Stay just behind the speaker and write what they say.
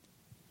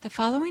The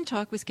following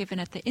talk was given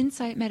at the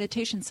Insight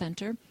Meditation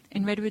Center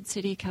in Redwood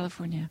City,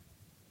 California.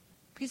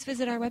 Please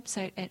visit our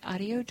website at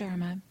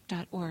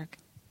audiodharma.org.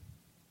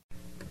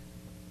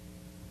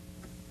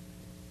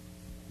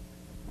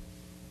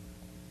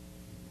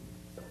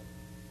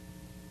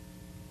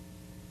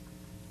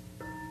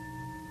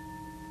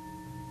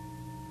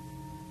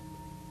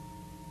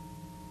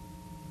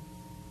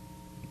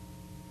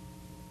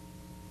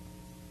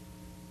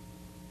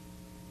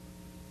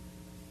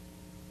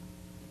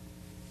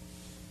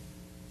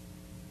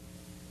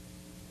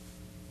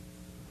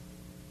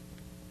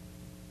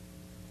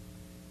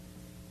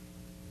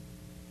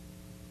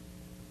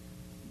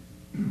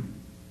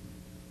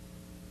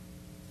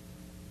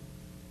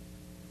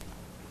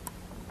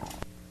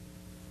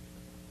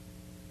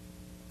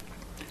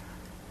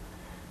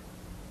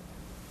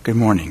 Good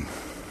morning.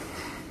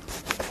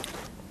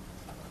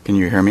 Can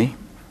you hear me?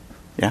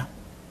 Yeah?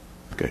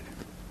 Good.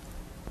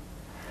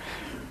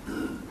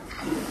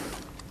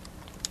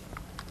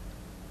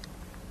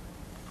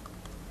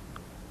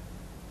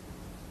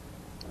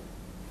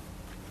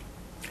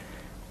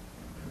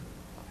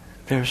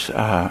 There's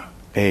a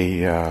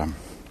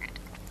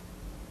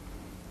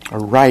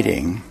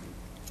writing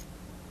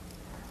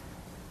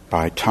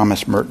by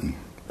Thomas Merton.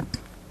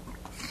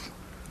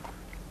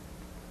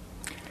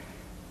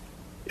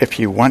 If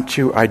you want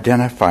to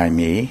identify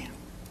me,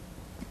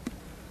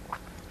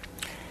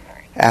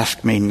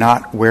 ask me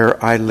not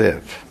where I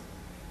live,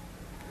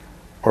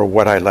 or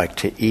what I like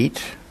to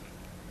eat,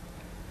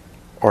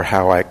 or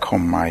how I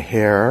comb my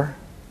hair,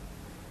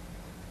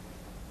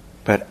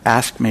 but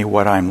ask me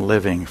what I'm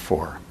living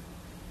for.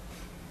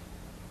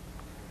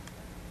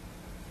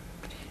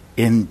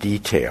 In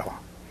detail.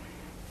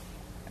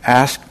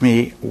 Ask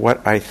me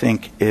what I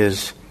think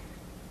is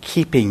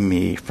keeping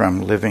me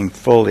from living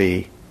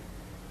fully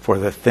for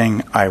the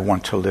thing I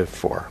want to live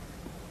for.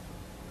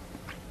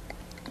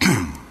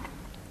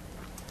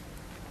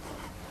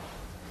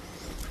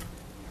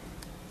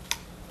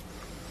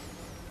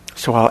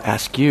 So I'll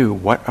ask you,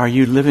 what are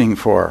you living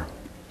for?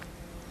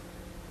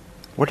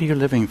 What are you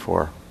living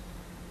for?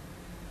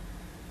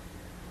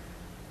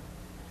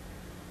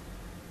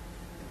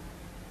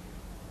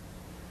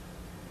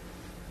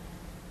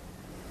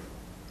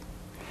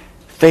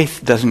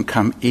 Faith doesn't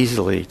come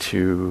easily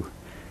to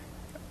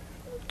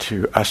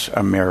us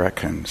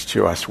Americans,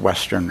 to us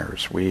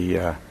Westerners.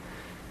 We're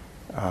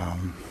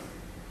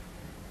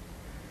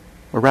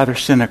rather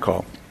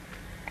cynical.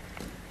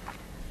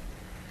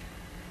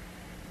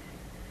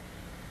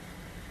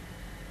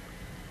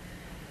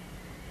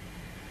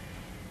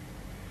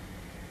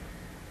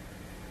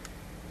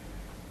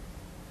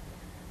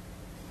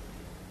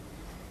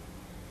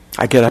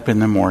 I get up in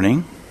the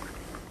morning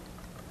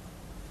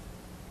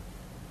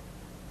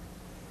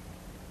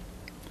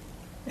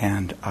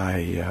and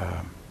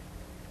I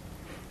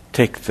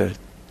take the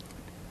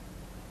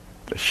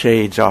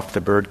shades off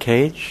the bird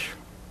cage,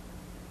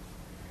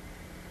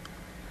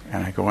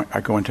 and I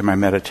go into my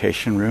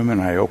meditation room and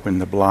I open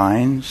the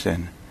blinds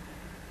and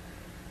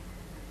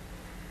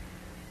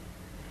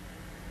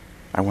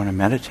I want to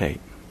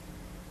meditate.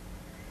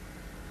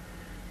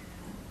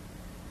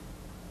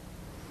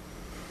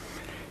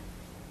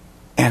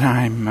 And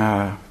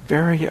I'm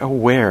very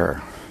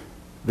aware.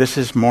 This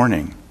is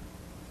morning.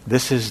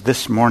 This is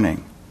this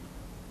morning.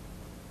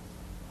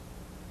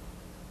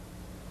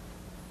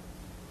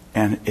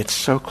 And it's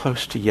so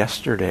close to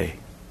yesterday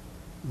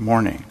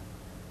morning.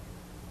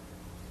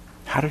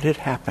 How did it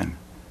happen?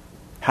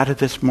 How did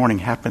this morning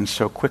happen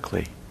so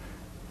quickly?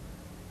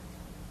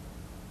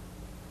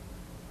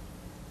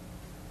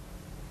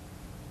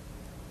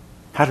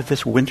 How did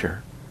this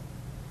winter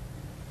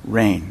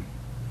rain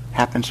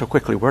happen so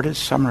quickly? Where did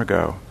summer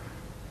go?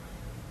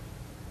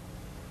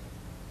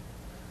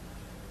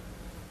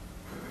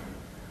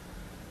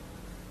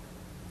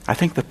 I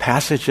think the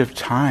passage of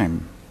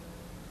time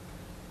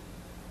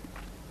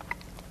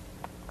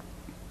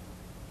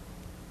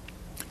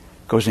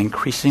goes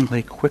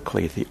increasingly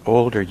quickly the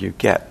older you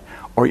get,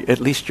 or at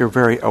least you're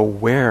very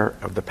aware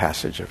of the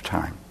passage of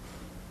time.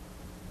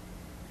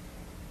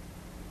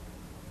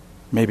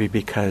 Maybe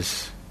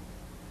because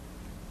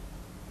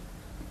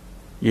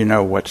you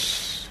know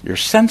you're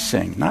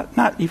sensing,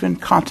 not even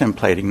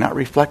contemplating, not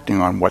reflecting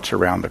on what's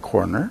around the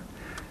corner,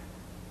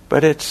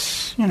 but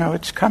it's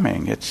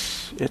coming.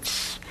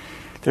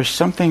 There's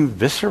something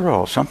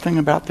visceral, something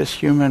about this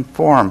human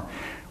form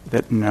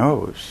that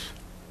knows.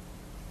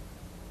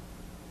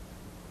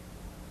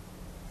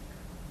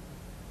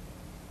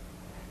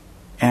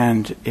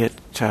 And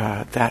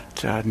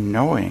that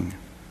knowing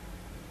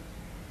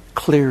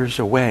clears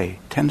away,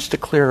 tends to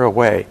clear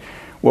away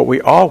what we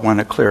all want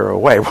to clear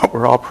away, what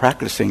we're all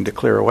practicing to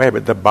clear away,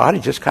 but the body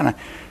just kind of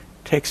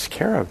takes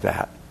care of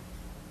that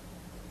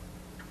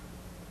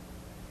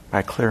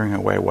by clearing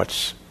away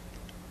what's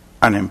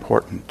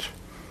unimportant.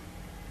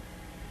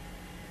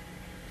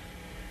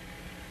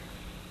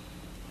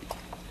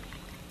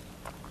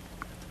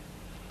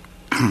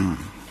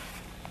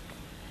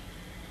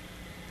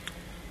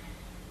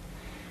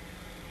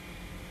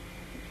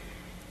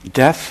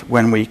 Death,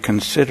 when we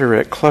consider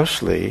it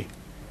closely,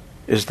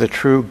 is the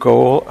true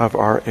goal of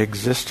our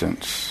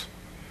existence.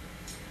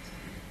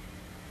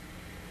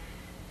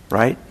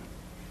 Right?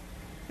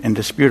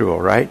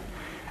 Indisputable, right?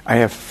 I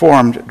have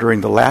formed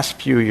during the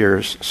last few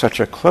years such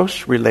a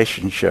close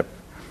relationship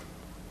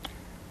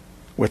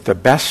with the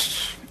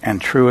best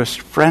and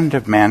truest friend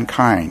of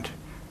mankind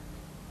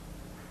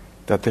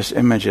that this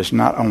image is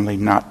not only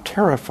not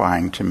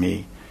terrifying to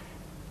me,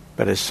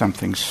 but is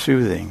something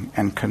soothing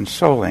and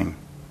consoling.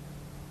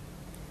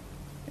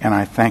 And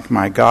I thank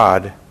my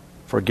God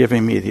for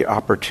giving me the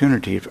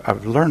opportunity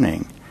of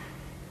learning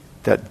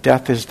that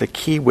death is the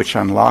key which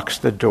unlocks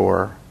the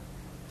door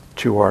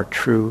to our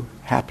true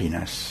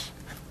happiness.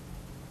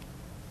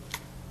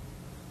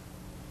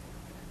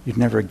 You'd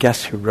never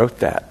guess who wrote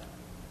that.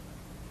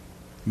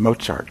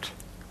 Mozart.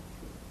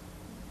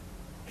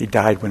 He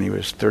died when he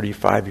was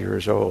 35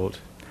 years old.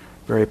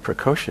 Very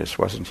precocious,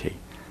 wasn't he?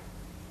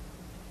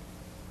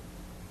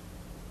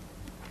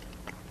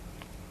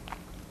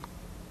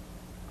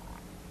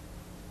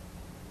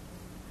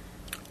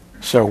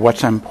 So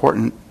what's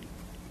important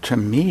to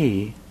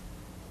me,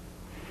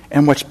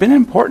 and what's been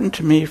important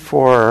to me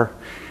for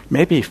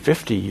maybe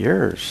 50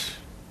 years,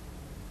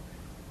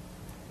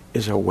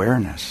 is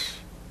awareness.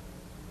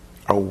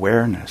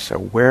 Awareness,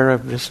 aware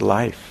of this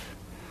life.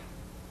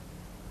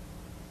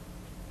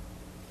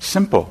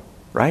 Simple,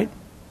 right?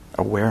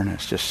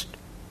 Awareness, just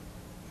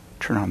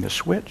turn on the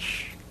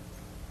switch.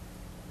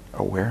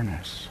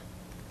 Awareness.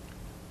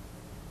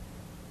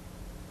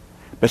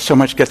 But so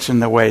much gets in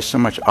the way, so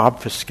much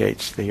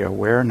obfuscates the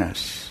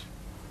awareness,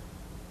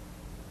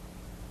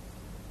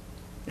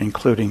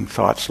 including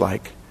thoughts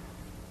like,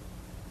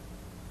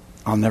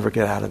 I'll never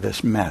get out of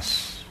this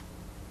mess.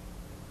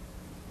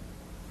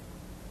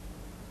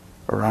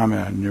 Or I'm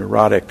a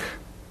neurotic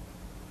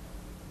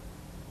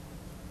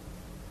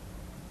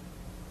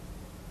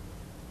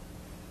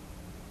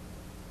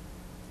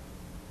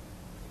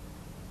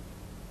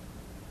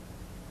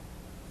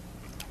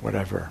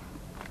whatever.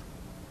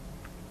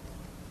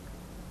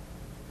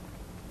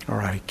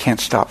 Or I can't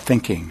stop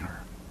thinking, or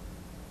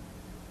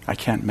I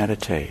can't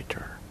meditate,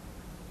 or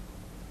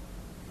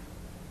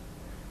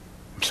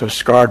I'm so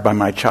scarred by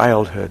my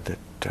childhood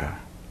that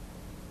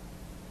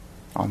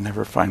I'll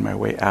never find my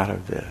way out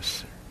of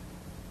this.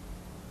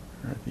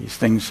 Or these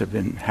things have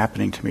been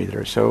happening to me that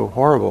are so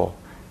horrible.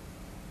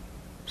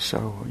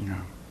 So,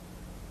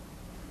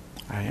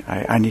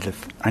 I need a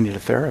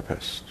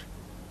therapist.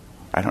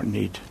 I don't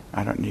need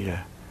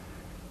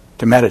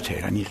to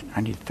meditate. I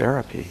need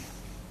therapy.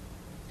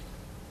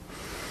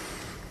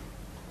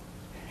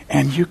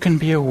 And you can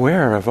be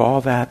aware of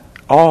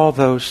all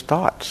those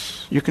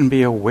thoughts. You can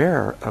be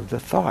aware of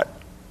the thought,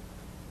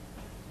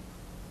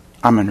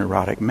 I'm a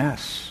neurotic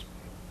mess.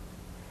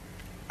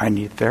 I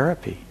need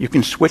therapy. You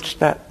can switch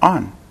that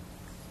on,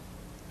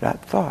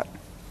 that thought.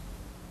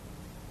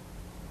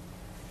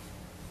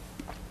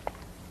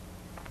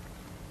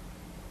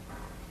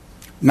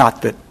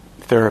 Not that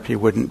therapy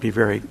wouldn't be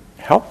very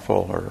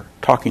helpful, or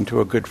talking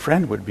to a good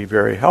friend would be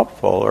very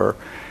helpful, or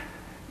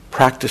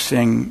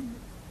practicing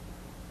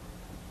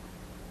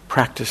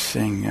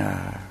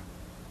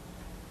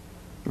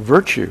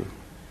virtue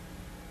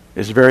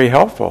is very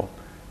helpful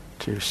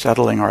to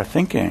settling our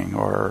thinking,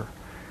 or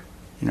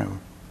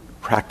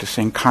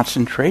practicing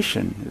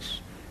concentration is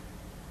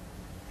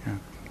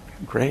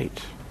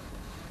great.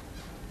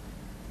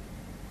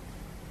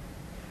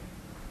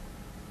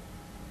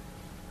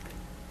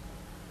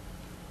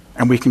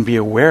 And we can be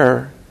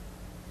aware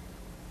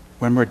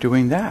when we're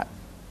doing that.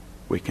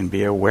 We can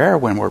be aware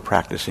when we're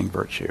practicing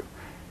virtue.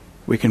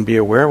 We can be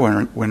aware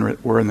when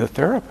we're in the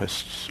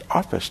therapist's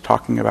office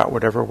talking about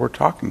whatever we're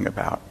talking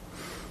about.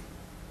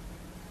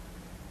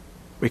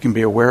 We can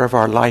be aware of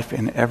our life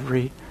in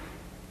every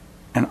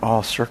and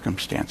all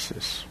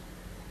circumstances.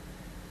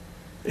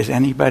 Is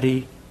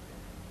anybody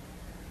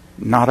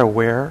not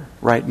aware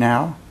right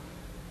now?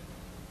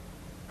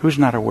 Who's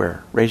not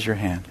aware? Raise your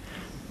hand.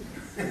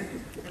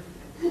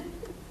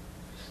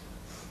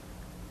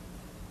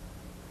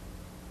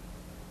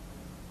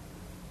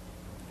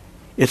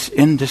 It's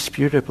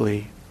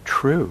indisputably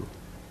true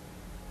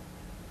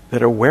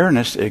that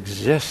awareness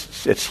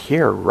exists. It's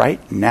here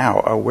right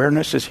now.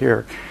 Awareness is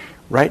here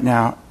right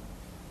now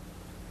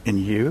in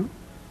you,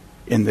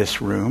 in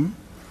this room,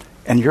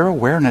 and your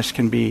awareness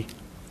can be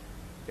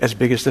as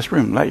big as this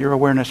room. Let your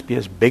awareness be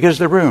as big as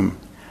the room.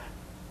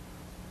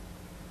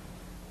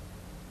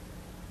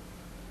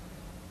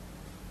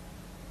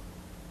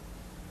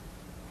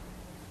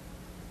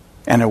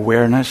 And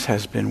awareness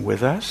has been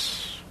with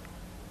us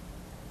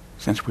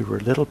since we were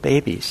little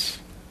babies.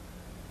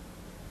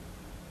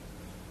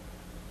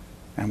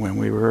 And when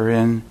we were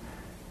in,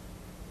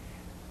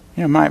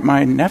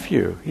 my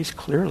nephew, he's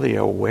clearly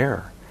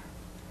aware.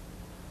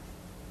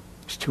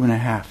 He's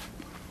 2.5.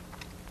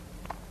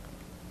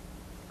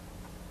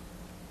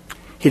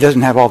 He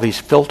doesn't have all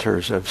these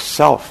filters of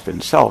self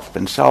and self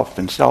and self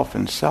and self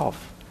and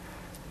self.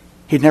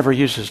 He never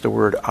uses the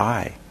word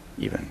I,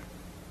 even.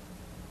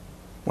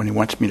 When he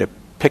wants me to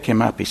pick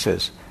him up, he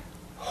says,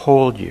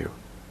 hold you.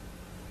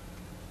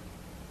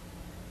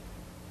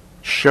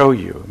 show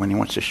you, when he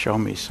wants to show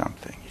me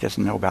something. He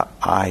doesn't know about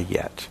I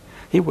yet.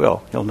 He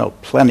will. He'll know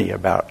plenty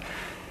about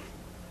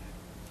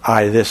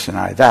I this and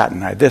I that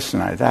and I this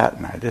and I that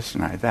and I this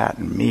and I that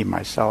and me,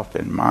 myself,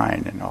 and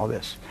mine and all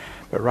this.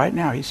 But right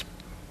now he's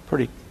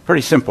pretty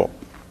simple.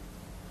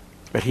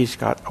 But he's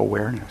got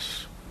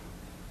awareness.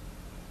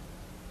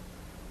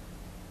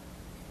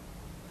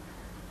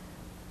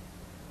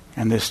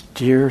 And this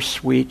dear,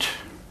 sweet,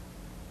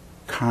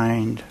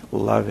 kind,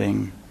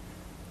 loving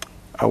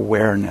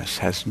awareness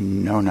has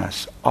known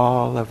us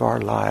all of our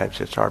lives.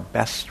 It's our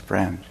best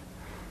friend.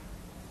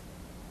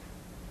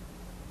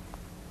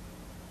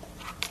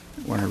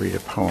 I want to read a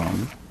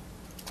poem.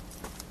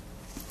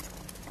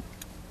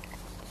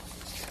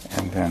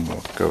 And then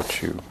we'll go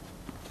to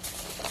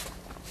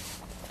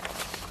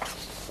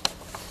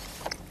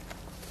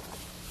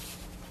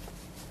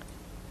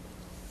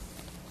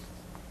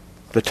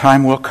the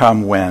time will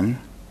come when,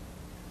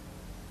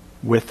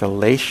 with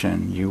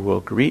elation, you will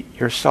greet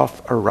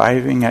yourself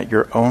arriving at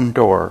your own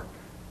door,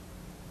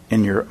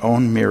 in your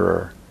own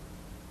mirror,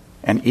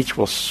 and each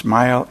will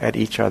smile at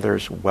each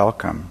other's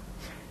welcome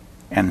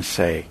and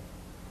say,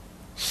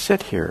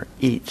 "Sit here,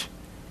 eat.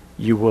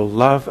 You will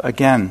love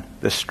again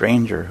the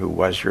stranger who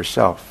was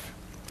yourself.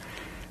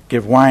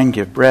 Give wine,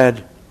 give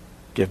bread,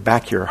 give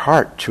back your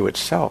heart to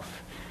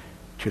itself,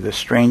 to the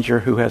stranger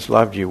who has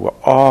loved you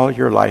all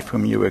your life,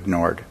 whom you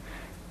ignored,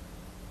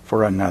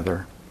 for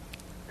another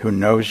who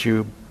knows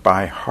you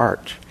by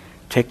heart.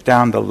 Take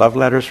down the love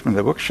letters from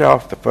the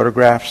bookshelf, the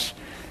photographs,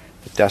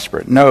 the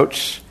desperate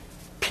notes.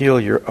 Peel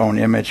your own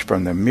image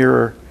from the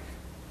mirror.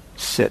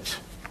 Sit.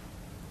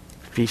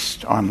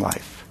 Feast on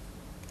life."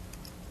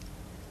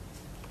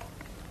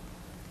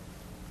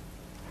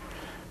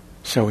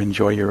 So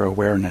enjoy your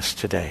awareness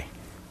today.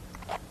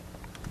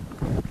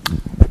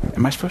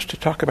 Am I supposed to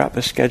talk about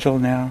the schedule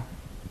now?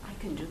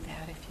 I can do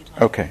that if you'd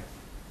like. Okay.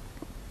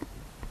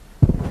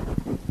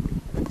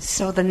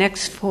 So the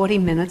next 40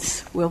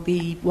 minutes will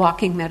be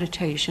walking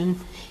meditation.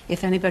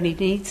 If anybody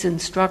needs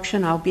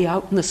instruction, I'll be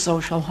out in the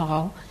social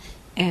hall,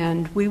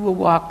 and we will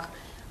walk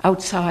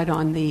outside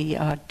on the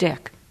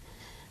deck.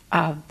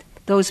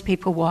 Those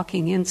people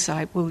walking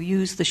inside will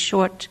use the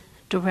short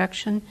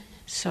direction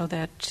so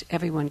that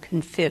everyone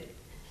can fit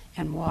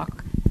and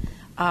walk.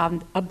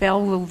 A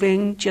bell will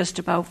ring just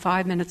about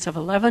 5 minutes of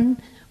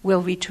 11.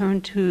 We'll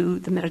return to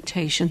the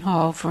meditation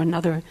hall for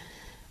another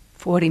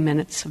 40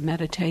 minutes of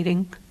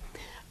meditating.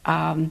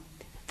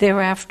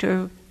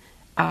 Thereafter,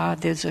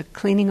 there's a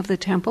cleaning of the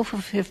temple for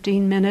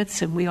 15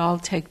 minutes, and we all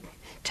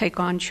take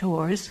on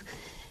chores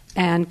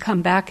and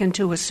come back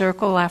into a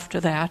circle after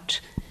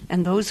that.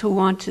 And those who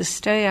want to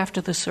stay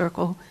after the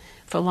circle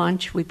for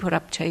lunch, we put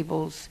up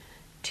tables,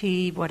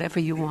 tea, whatever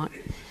you want.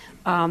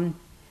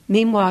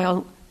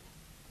 Meanwhile,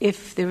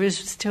 if there is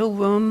still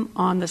room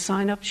on the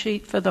sign-up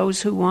sheet for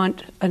those who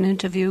want an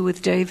interview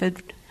with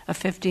David, a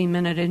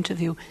 15-minute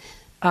interview,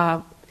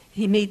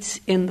 he meets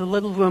in the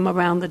little room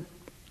around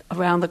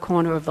the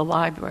corner of the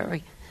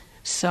library.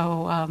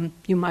 So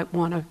you might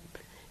want to,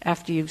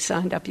 after you've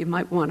signed up, you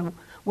might want to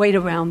wait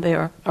around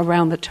there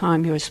around the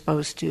time you're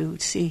supposed to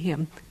see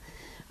him.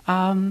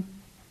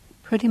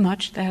 Pretty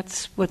much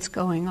that's what's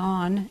going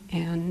on,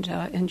 and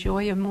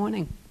enjoy your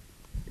morning.